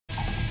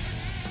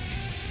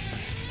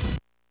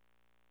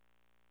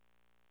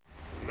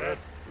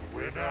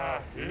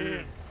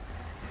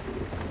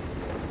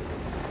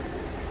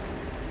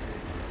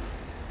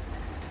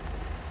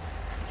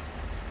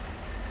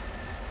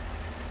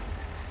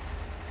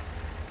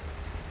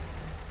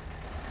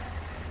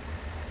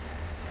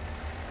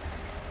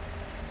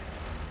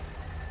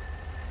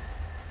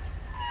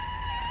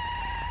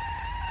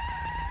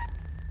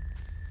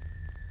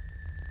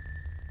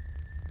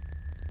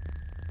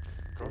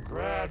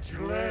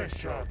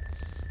Congratulations!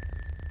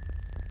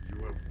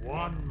 You have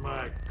won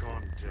my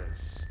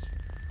contest.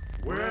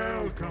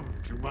 Welcome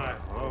to my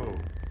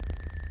home.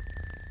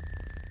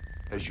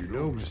 As you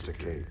know, Mr.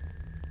 Kane,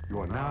 you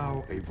are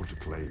now able to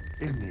claim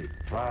any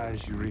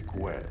prize you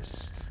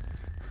request.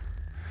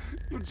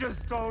 You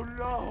just don't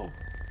know.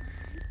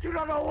 You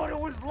don't know what it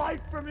was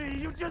like for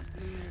me.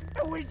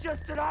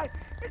 And I,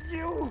 and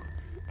you,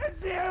 and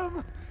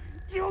them.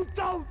 You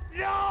don't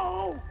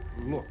know!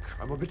 Look,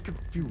 I'm a bit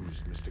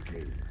confused, Mr.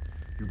 Kane.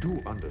 You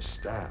do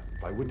understand,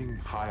 by winning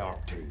High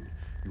Octane,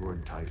 you are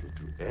entitled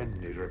to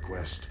any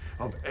request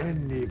of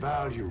any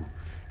value.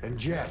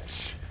 And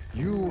yet,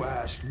 you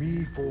asked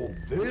me for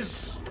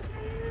this?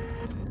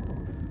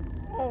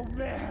 Oh,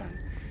 man.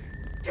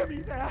 Give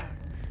me that.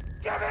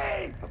 Give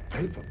me! A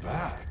paper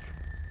bag?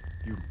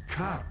 You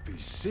can't be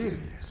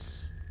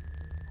serious.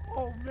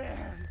 Oh,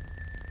 man.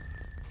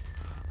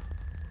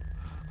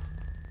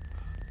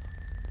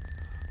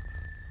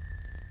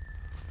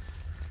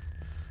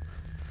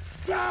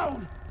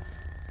 Down!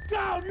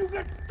 Down! You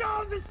get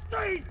down the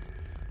street!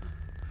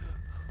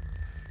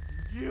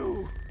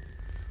 You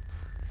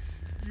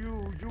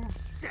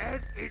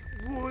said it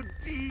would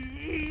be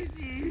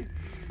easy!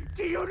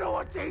 Do you know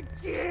what they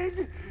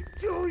did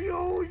to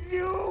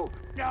you?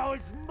 Now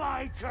it's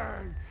my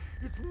turn!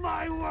 It's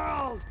my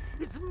world!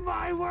 It's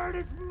my word!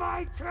 It's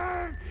my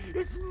turn!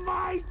 It's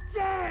my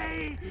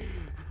day!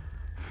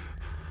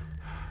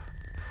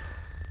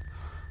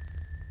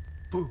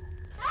 Boo!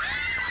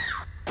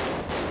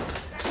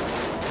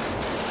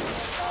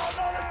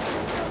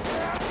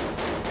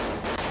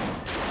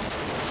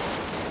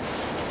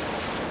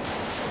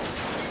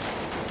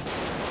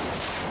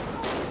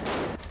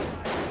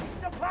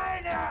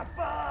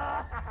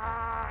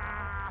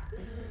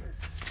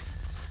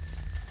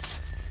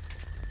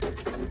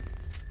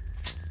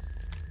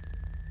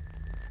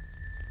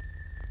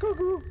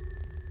 Cuckoo!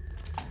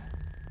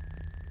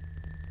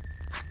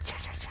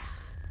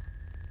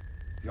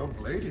 Young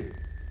lady,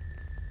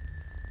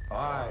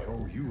 I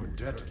owe you a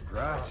debt of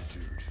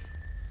gratitude.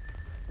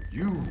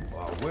 You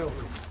are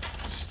welcome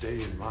to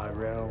stay in my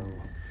realm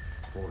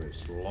for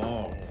as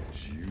long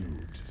as you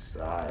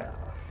desire.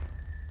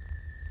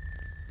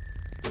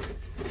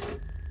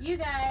 You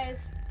guys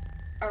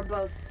are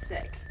both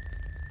sick.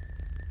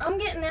 I'm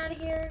getting out of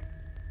here,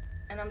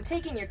 and I'm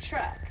taking your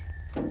truck.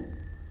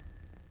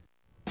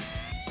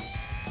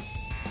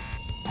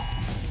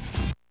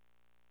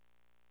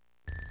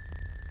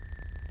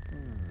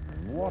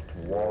 What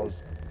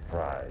was the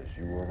prize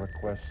you were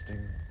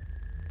requesting?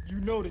 You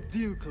know the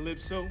deal,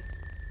 Calypso.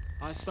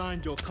 I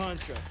signed your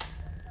contract.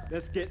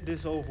 Let's get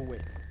this over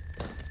with.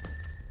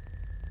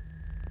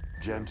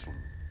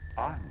 Gentlemen,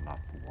 I'm not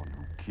the one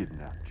who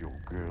kidnapped your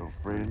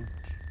girlfriend.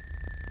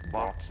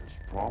 But as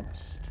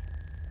promised,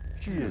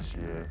 she is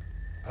here,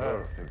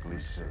 perfectly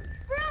safe.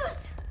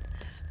 Bruce!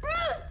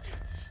 Bruce!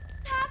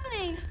 What's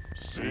happening?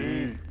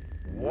 See?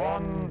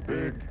 One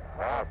big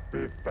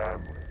happy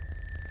family.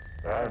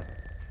 And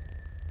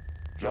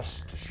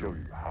just to show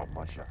you how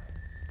much I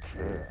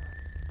care,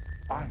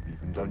 I've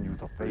even done you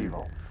the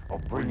favor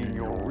of bringing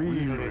your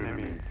real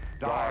enemy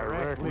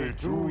directly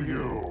to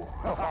you.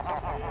 What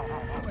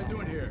am I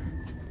doing here?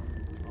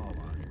 Oh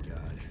my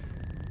God.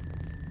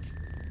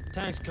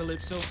 Thanks,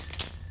 Calypso.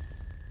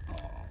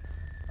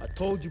 I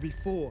told you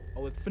before I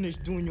was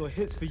finished doing your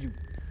hits for you.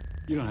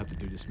 You don't have to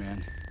do this,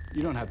 man.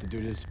 You don't have to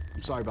do this.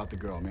 I'm sorry about the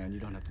girl, man.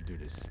 You don't have to do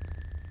this.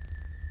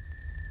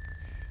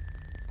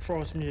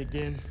 Cross me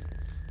again,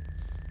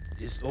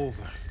 it's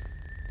over.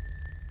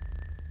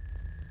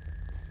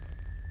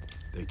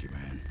 Thank you,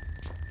 man.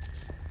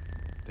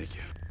 Thank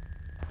you.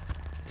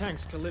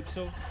 Thanks,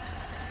 Calypso.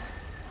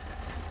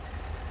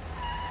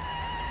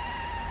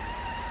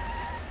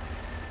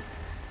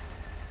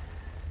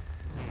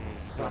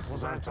 That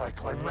was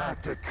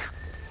anticlimactic.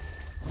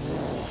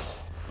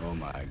 Oh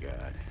my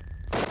God.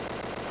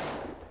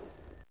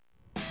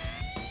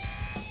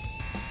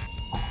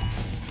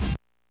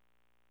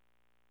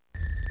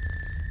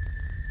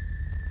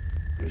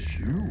 As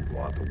you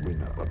are the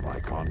winner of my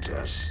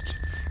contest,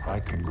 I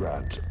can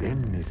grant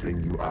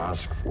anything you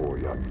ask for,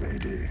 young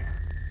lady.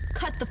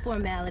 Cut the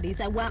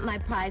formalities. I want my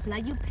prize. Now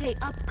you pay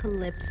up,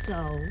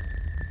 Calypso.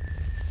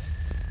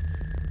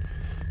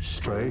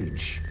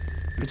 Strange.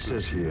 It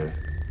says here,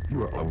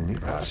 you are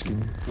only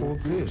asking for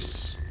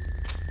this.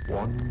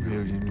 $1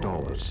 million,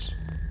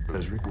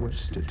 as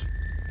requested.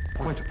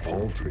 Quite a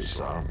paltry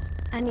sum.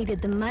 I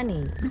needed the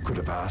money. You could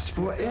have asked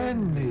for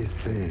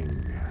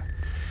anything.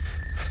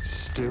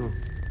 Still,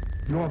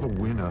 you are the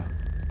winner,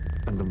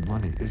 and the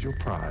money is your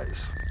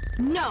prize.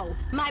 No!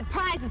 My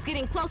prize is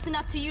getting close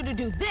enough to you to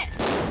do this!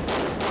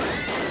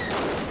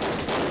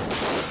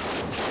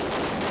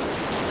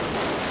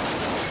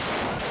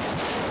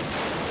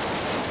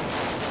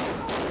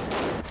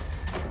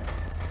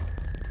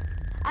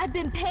 I've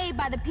been paid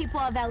by the people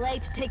of LA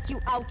to take you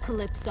out,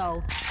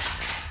 Calypso.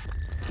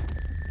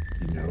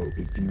 You know,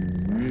 if you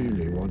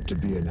really want to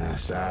be an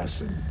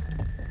assassin,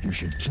 you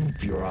should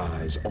keep your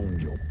eyes on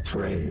your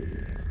prey.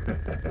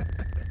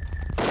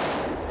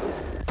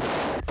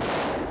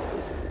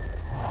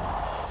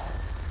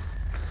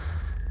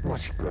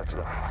 much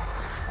better.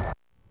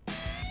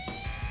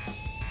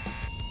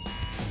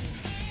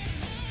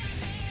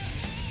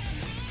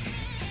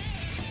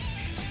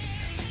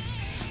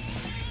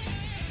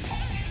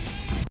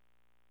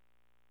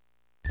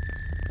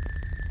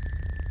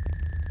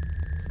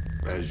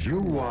 As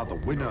you are the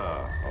winner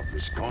of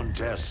this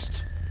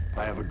contest,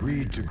 I have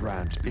agreed to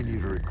grant any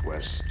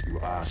request you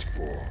ask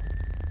for.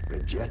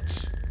 And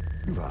yet,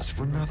 you've asked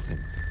for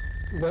nothing.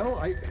 Well,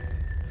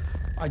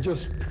 I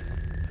just...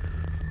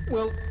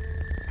 Well,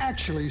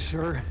 actually,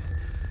 sir,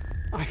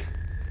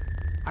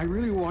 I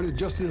really wanted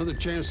just another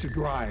chance to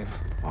drive.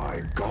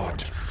 My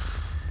God,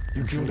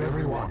 you killed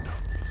everyone.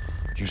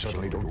 You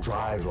certainly don't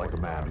drive like a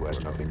man who has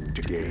nothing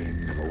to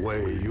gain in the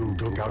way you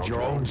took out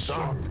your own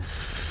son.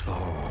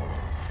 Oh,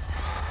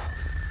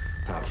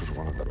 that was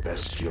one of the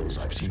best kills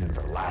I've seen in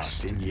the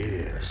last 10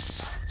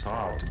 years. It's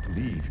hard to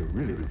believe you're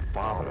really the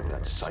father of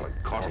that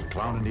psychotic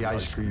clown in the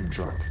ice cream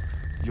truck.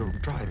 Your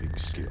driving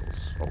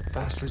skills are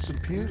vastly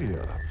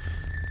superior.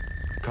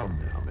 Come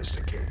now,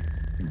 Mr. Kane.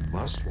 You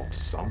must want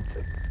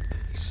something.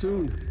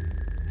 Soon,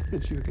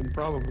 as you can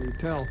probably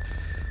tell,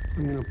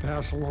 I'm gonna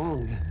pass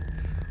along.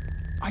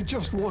 I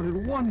just wanted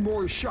one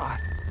more shot.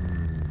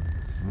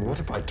 What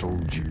if I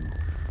told you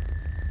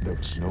there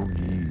was no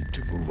need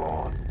to move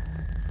on?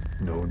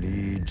 No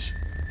need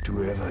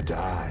to ever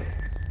die?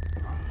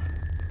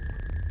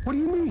 What do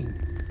you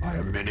mean? I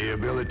have many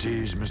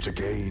abilities, Mr.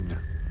 Kane.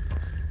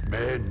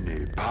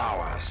 Many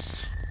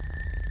powers.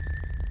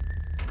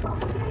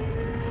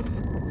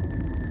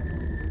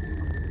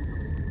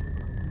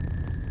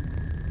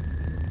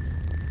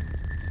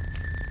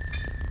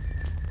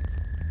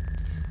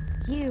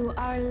 You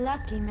are a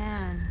lucky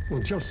man.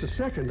 Well, just a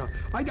second.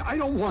 I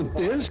don't want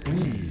this.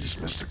 Please,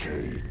 Mr.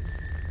 Kane.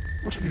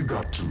 What have you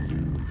got to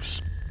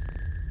lose?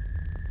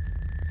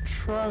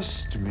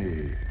 Trust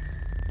me.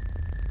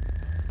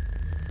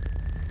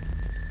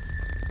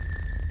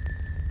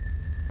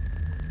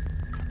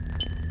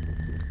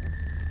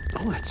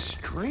 Oh, that's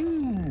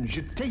strange.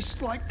 It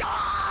tastes like...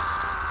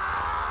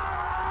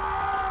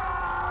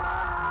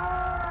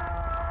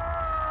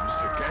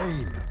 Mr.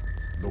 Kane,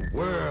 the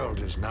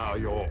world is now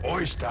your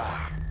oyster.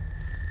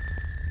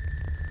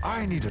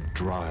 I need a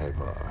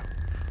driver.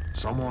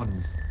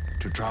 Someone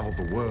to travel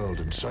the world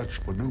and search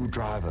for new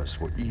drivers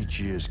for each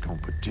year's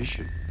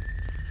competition.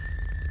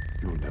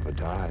 You'll never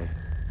die.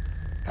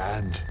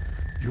 And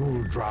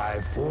you'll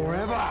drive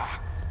forever.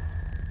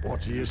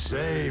 What do you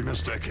say,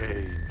 Mr.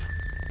 Kane?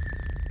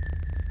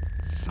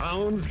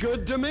 Sounds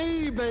good to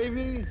me,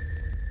 baby.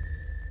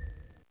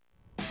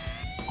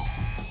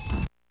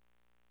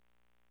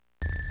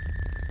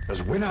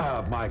 As winner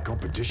of my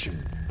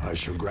competition, I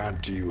shall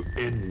grant to you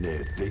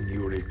anything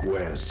you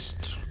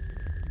request.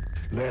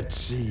 Let's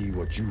see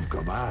what you've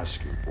come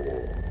asking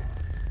for.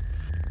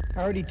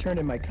 I already turned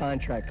in my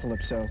contract,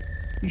 Calypso.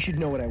 You should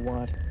know what I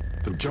want.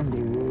 The jungle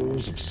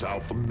rules of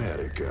South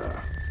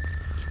America.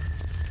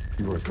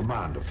 You were a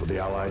commander for the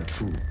Allied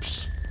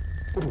troops.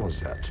 What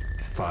was that,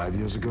 5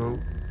 years ago?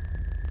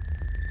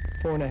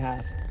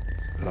 4.5.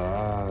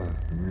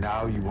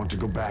 Now you want to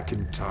go back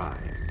in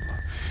time.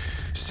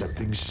 Set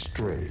things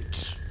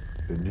straight.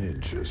 An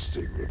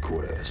interesting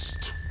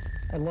request.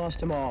 I lost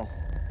them all.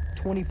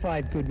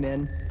 25 good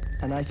men,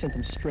 and I sent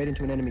them straight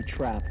into an enemy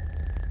trap.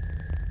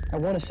 I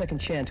want a second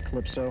chance,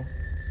 Calypso.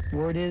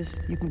 Word is,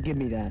 you can give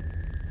me that.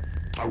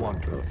 I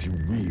wonder if you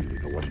really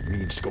know what it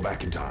means to go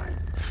back in time.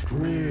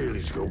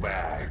 Really to go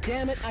back.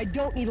 Damn it, I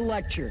don't need a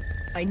lecture.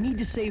 I need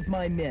to save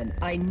my men.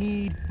 I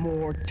need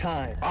more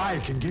time. I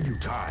can give you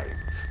time,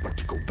 but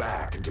to go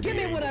back and to Give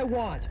me what I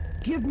want.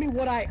 Give me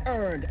what I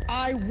earned.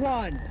 I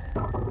won.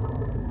 My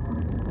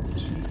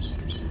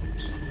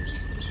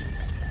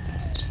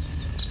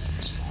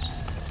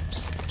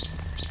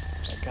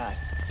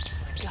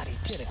God, he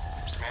did it.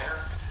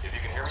 Commander, if you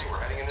can hear me, we're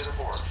heading into the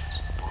forge.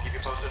 We'll keep you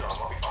posted on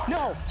what we find.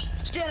 No!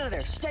 Stay out of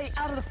there! Stay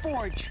out of the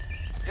forge!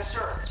 Yes,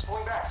 sir.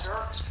 Pulling back,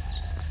 sir.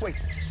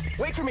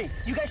 Wait for me!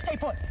 You guys stay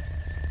put!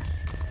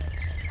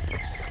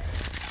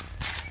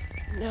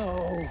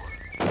 No.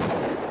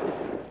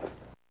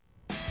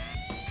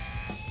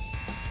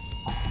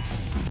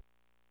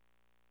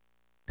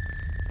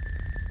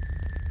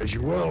 As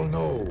you well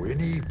know,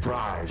 any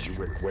prize you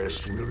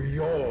request will be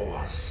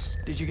yours.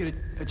 Did you get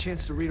a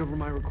chance to read over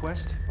my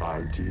request?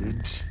 I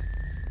did.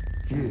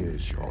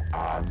 Here's your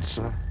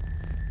answer.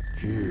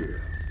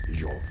 Here is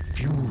your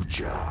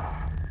future.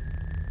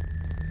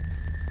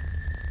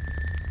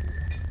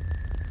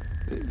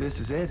 This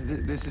is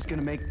it? This is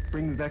gonna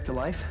bring me back to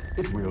life?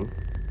 It will.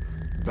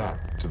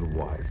 Back to the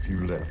wife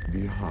you left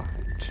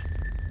behind.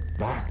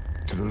 Back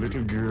to the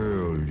little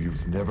girl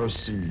you've never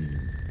seen.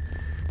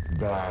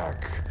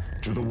 Back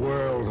to the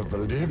world of the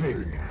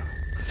living.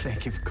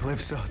 Thank you,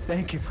 Calypso.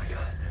 Thank you, my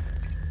God.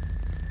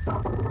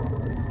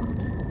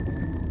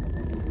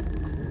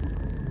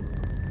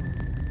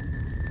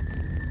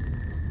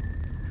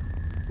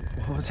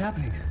 What's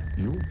happening?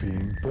 You're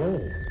being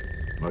born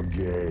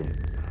again.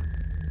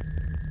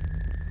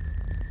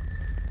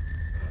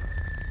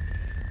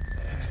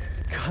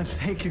 God,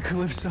 thank you,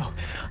 Calypso.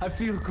 I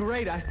feel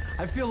great. I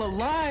feel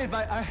alive.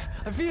 I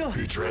feel...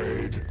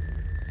 Betrayed?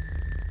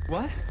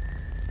 What?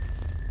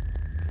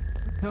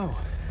 No.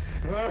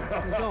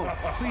 Don't.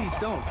 Please,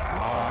 don't.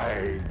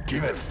 I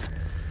giveth,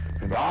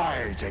 and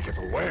I taketh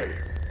away.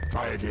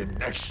 Try again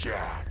next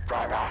year,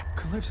 driver.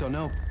 Calypso,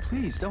 no.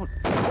 Please, don't.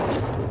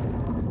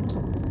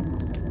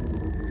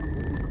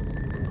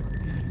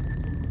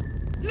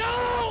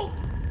 No!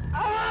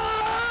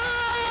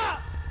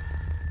 Ah!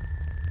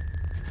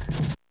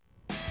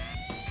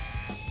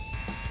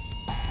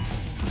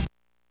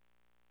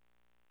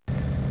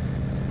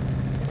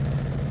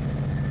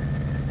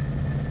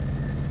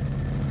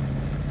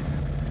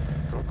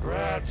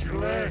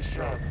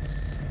 Congratulations.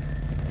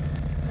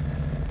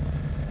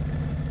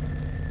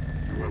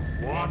 You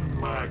have won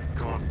my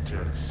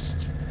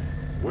contest.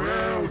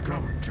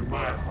 Welcome to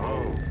my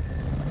home.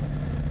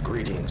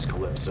 Greetings,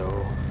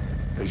 Calypso.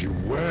 As you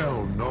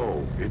well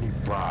know, any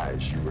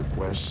prize you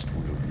request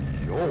will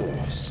be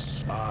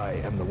yours. I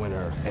am the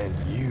winner, and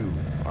you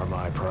are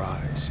my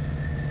prize.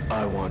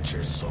 I want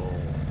your soul.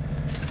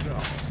 No.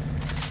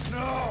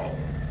 No!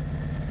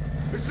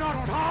 It's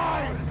not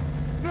time!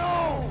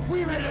 No!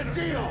 We made a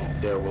deal!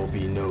 There will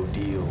be no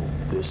deal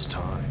this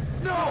time.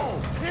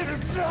 No! It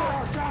is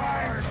not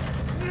time!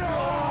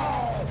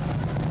 No!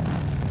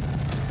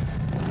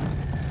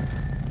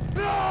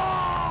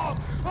 No!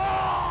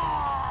 Ah!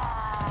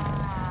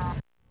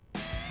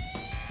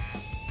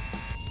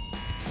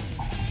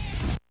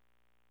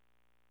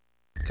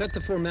 Cut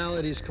the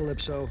formalities,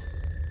 Calypso.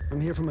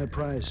 I'm here for my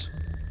prize.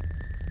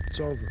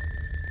 It's over.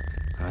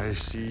 I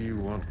see you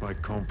want my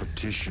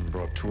competition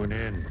brought to an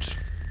end.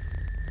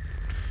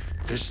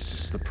 This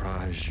is the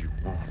prize you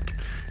want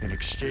in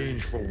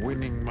exchange for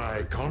winning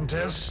my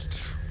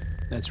contest?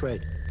 That's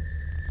right.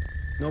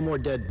 No more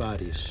dead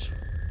bodies.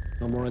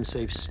 No more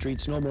unsafe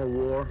streets. No more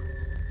war.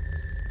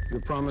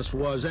 Your promise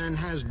was and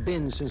has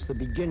been since the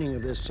beginning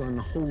of this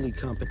unholy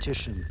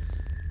competition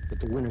that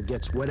the winner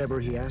gets whatever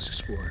he asks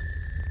for.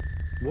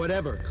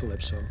 Whatever,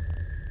 Calypso.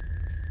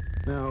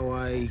 Now,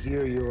 I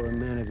hear you're a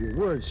man of your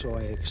word, so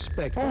I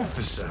expect...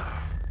 Officer,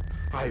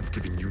 I've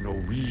given you no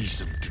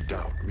reason to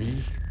doubt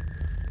me.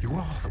 You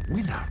are the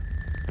winner,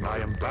 and I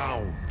am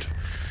bound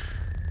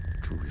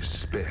to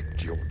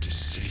respect your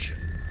decision.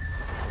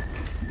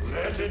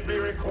 Let it be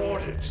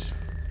recorded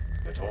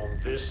that on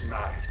this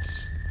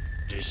night,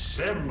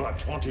 December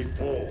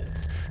 24th,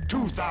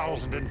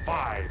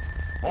 2005,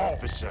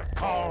 Officer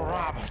Carl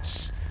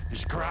Roberts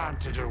is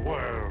granted a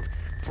world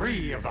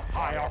free of the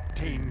High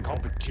Octane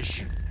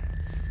competition.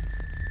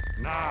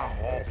 Now,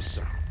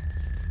 officer,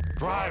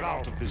 drive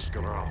out of this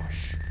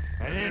garage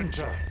and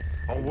enter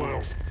a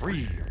world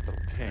free of the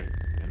pain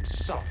and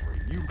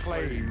suffering you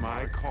claim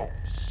my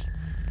cause.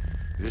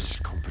 This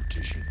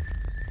competition,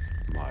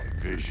 my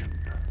vision,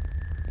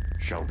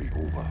 shall be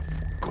over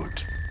for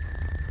good.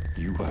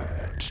 You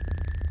heard.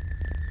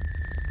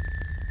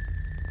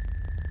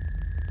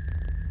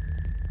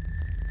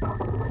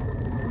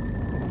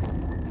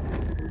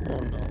 Oh,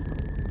 no.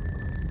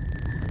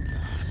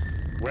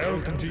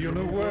 Welcome to your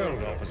new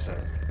world, officer.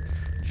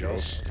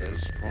 Just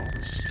as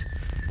promised,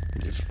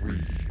 it is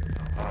free of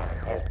the High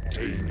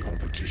Octane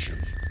competition.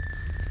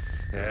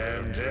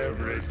 And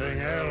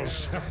everything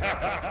else.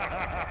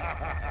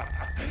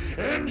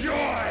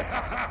 Enjoy!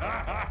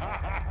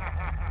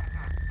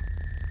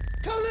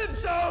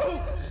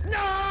 Calypso!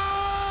 No!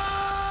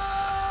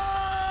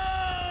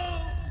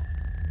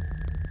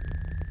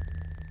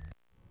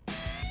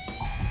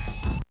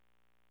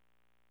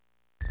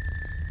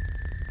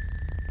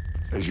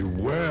 As you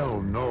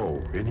well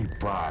know, any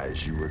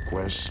prize you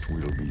request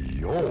will be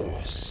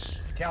yours.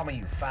 Tell me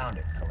you found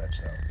it,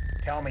 Calypso.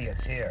 Tell me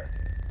it's here.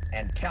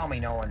 And tell me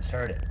no one's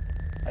heard it.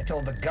 I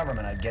told the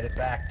government I'd get it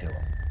back to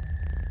them.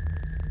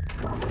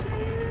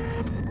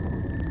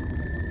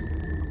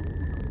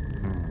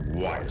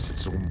 Why is it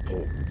so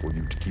important for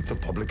you to keep the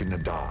public in the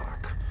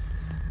dark?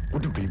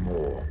 Would it be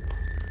more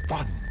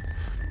fun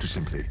to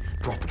simply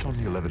drop it on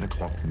the 11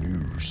 o'clock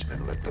news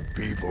and let the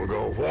people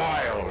go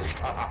wild?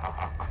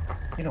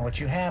 You know what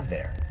you have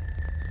there?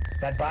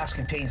 That box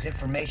contains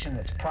information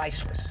that's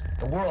priceless.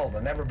 The world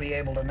will never be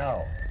able to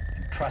know.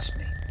 And trust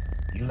me,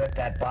 you let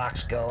that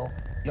box go,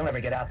 you'll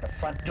never get out the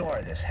front door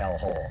of this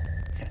hellhole.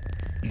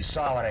 You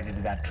saw what I did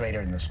to that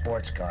traitor in the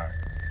sports car.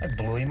 I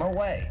blew him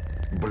away.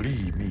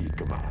 Believe me,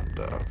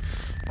 Commander,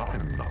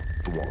 I'm not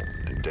the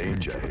one in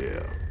danger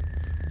here.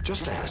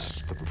 Just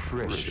ask the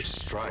precious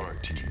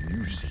strike team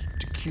used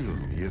to kill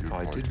me if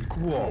I didn't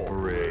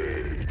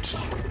cooperate.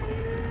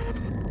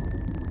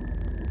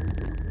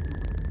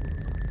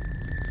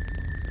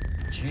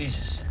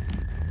 Jesus.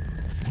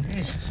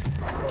 Jesus.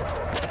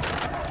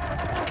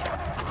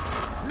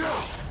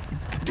 No!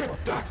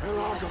 Get the hell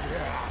out of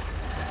here!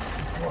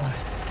 What?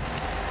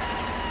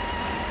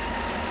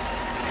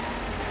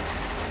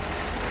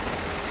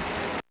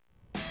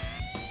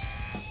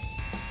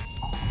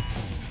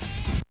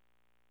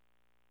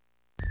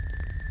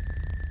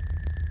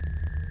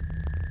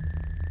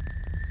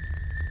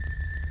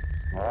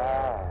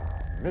 Ah,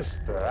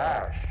 Mr.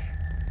 Ash.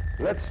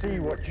 let's see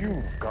what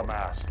you've come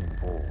asking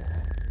for.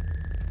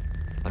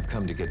 I've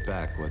come to get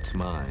back what's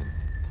mine.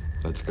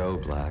 Let's go,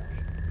 Black.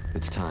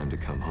 It's time to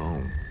come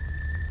home.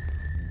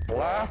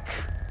 Black?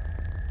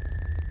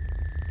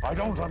 I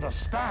don't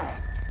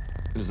understand.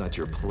 It is not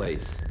your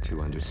place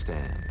to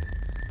understand.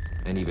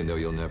 And even though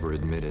you'll never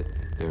admit it,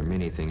 there are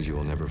many things you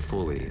will never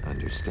fully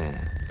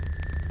understand.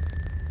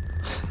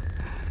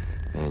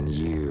 And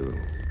you,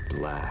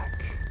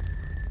 Black.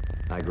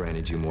 I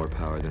granted you more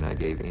power than I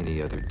gave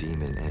any other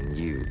demon, and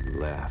you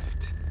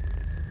left.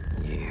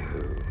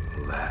 You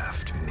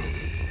left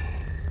me.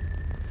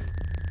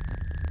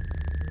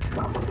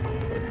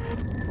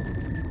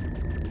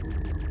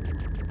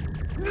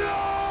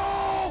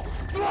 No!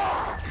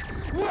 Black!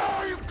 Where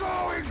are you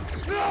going?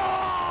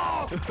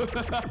 No!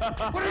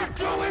 What are you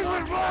doing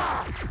with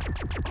Black?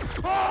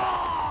 No!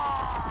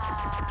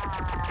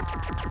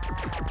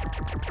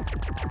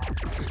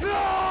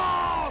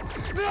 No!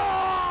 No!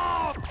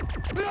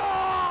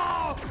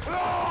 No!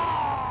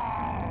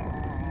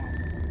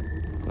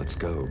 Let's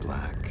go,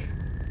 Black.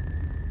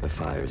 The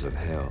fires of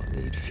hell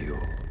need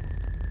fuel.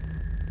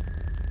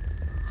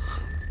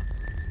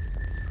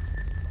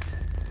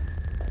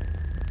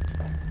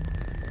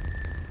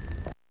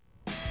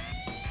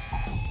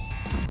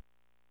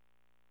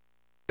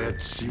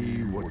 Let's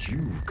see what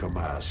you've come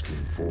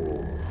asking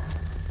for.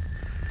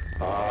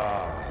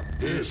 Ah,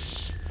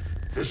 this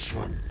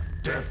one,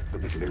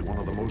 definitely one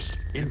of the most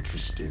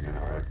interesting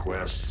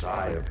requests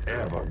I have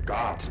ever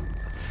gotten.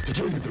 To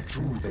tell you the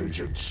truth,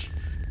 agents,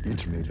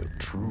 it made a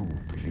true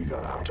believer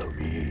out of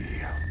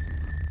me.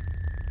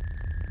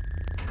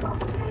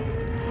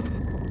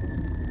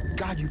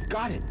 God, you've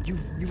got it.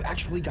 You've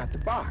actually got the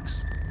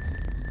box.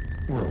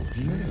 Well,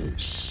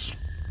 yes.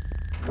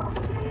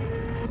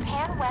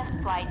 Pan West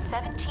Flight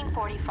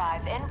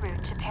 1745 en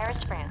route to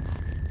Paris,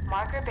 France.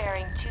 Marker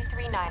bearing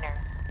 239er.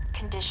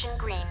 Condition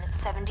green,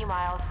 70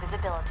 miles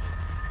visibility.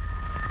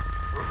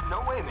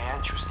 No way,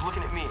 man. She was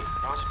looking at me.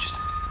 That was just...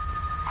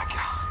 My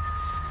God.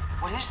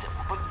 What is that?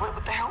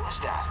 What the hell is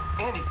that?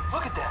 Andy,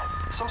 look at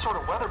that. Some sort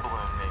of weather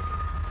balloon, maybe.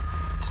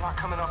 It's not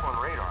coming up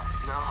on radar.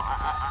 No,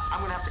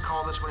 I'm gonna have to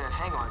call this one in.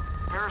 Hang on.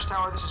 Paris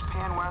Tower, this is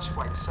Pan West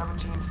Flight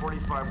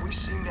 1745. We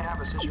seem to have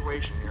a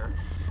situation here.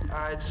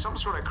 It's some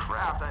sort of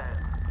craft.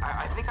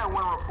 I think I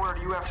want to report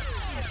it to UF.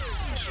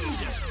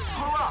 Jesus!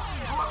 Pull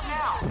up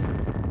now!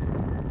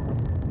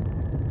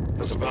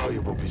 That's a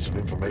valuable piece of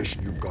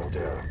information you've got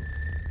there.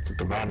 The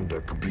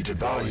commander competed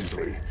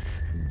valiantly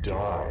and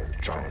died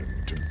trying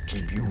to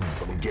keep you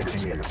from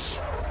getting it.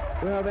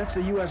 Well, that's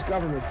the U.S.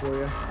 government for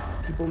you.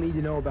 People need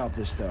to know about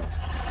this stuff.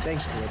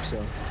 Thanks,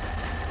 Calypso.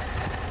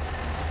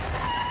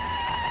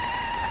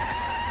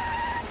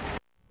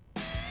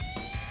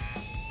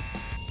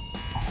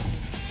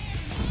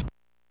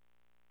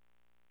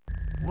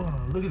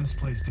 Whoa, look at this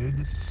place, dude.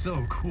 This is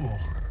so cool.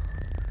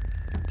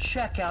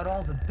 Check out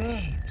all the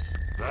babes.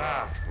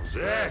 That was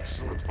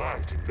excellent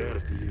fighting there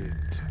at the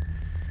end.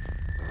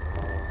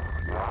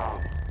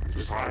 Now, it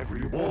is time for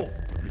you both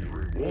to be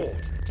rewarded.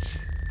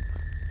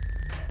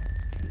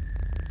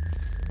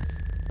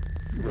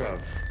 You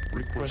have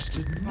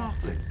requested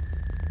nothing.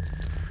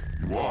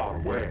 You are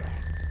aware,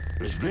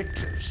 as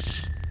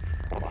victors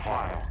of the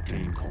High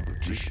Octane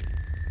competition,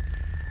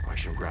 I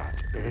shall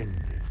grant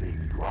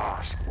anything you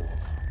ask for.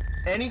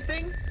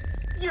 Anything?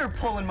 You're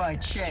pulling my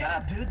chain.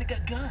 Yeah, dude, they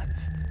got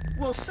guns.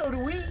 Well, so do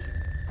we.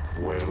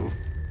 Well,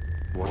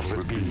 what'll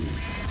it be?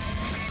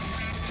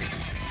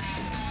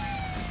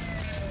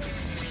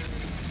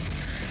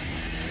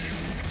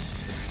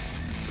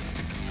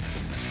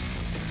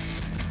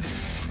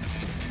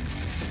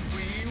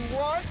 We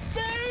want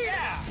base!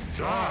 Yeah!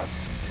 Done!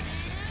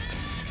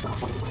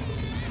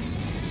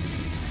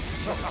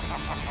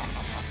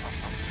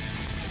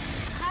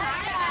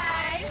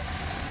 Hi, guys!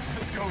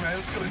 Let's go, man.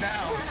 Let's go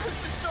now.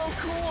 This is so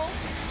cool.